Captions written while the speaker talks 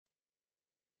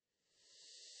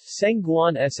Seng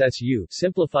Guan SSU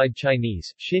Simplified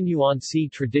Chinese, Xinyuan Si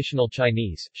Traditional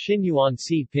Chinese, Xinyuan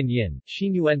Si Pinyin,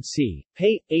 Xinyuan Si,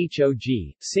 Pei, Hog,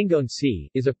 Singgon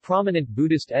Si, is a prominent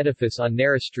Buddhist edifice on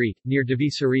Nara Street, near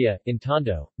Divisoria, in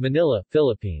Tondo, Manila,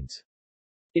 Philippines.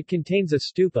 It contains a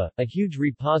stupa, a huge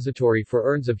repository for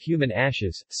urns of human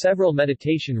ashes, several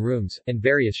meditation rooms, and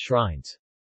various shrines.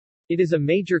 It is a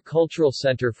major cultural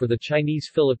center for the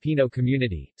Chinese-Filipino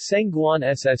community. Seng Guan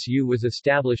SSU was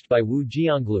established by Wu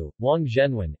Jianglu, Wang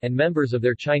Zhenwen, and members of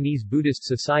their Chinese Buddhist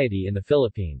Society in the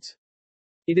Philippines.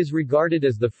 It is regarded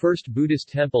as the first Buddhist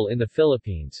temple in the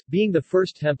Philippines, being the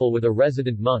first temple with a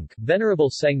resident monk, Venerable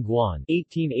Seng Guan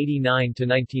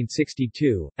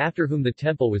 (1889–1962), after whom the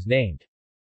temple was named.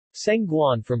 Seng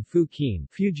Guan from Fujian,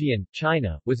 Fujian,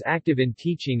 China, was active in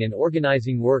teaching and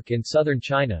organizing work in southern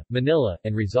China, Manila,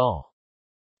 and Rizal.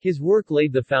 His work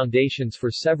laid the foundations for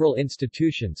several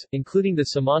institutions, including the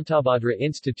Samantabhadra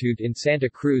Institute in Santa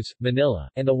Cruz,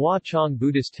 Manila, and the Hua Chong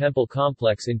Buddhist Temple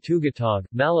Complex in Tugatog,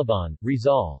 Malabon,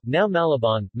 Rizal, now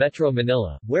Malabon, Metro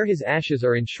Manila, where his ashes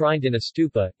are enshrined in a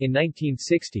stupa. In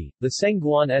 1960, the Seng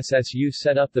Guan SSU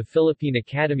set up the Philippine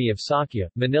Academy of Sakya,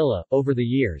 Manila. Over the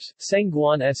years, Seng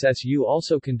Guan SSU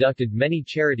also conducted many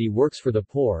charity works for the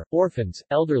poor, orphans,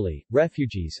 elderly,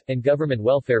 refugees, and government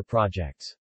welfare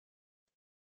projects.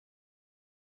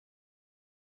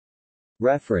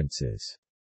 References